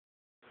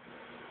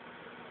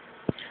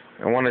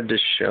I wanted to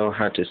show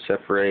how to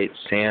separate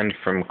sand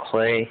from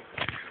clay.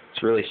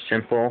 It's really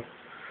simple.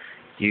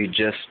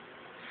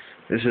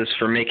 This is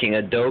for making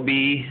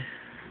adobe,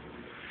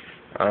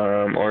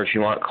 or if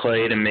you want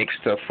clay to make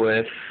stuff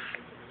with.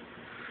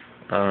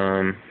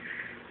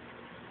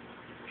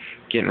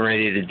 Getting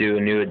ready to do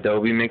a new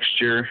adobe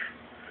mixture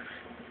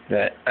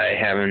that I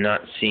have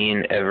not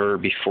seen ever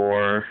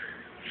before.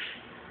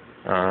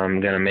 I'm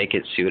going to make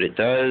it, see what it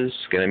does.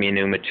 It's going to be a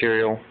new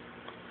material.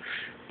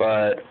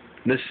 But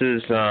this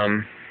is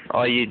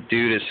all you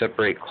do to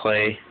separate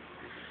clay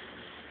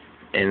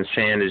and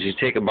sand is you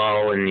take a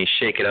bottle and you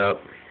shake it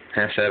up. It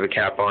has to have a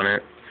cap on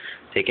it.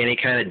 Take any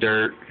kind of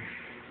dirt,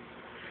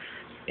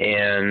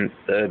 and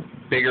the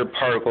bigger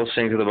particles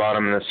sink to the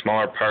bottom and the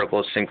smaller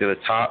particles sink to the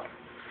top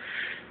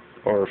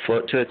or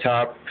float to the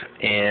top.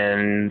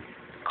 And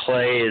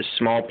clay is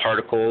small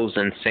particles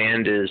and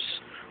sand is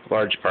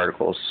large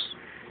particles.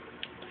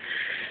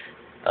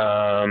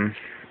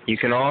 You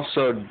can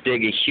also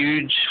dig a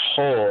huge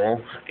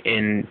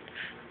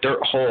dirt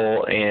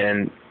hole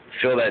and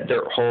fill that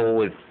dirt hole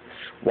with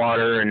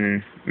water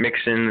and mix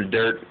in the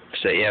dirt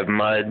so you have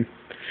mud,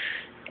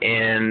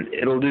 and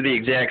it'll do the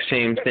exact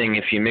same thing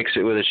if you mix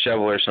it with a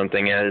shovel or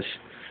something as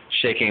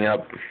shaking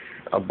up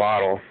a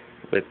bottle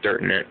with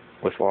dirt in it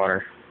with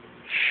water,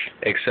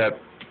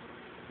 except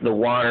the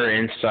water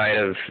inside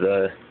of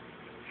the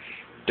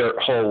dirt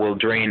hole will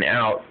drain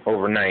out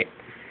overnight.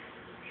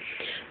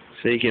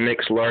 So you can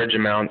mix large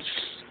amounts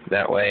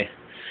that way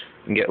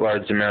and get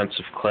large amounts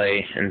of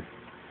clay and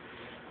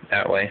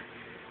that way.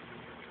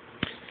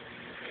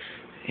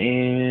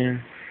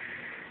 And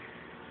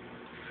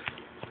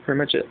pretty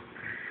much it.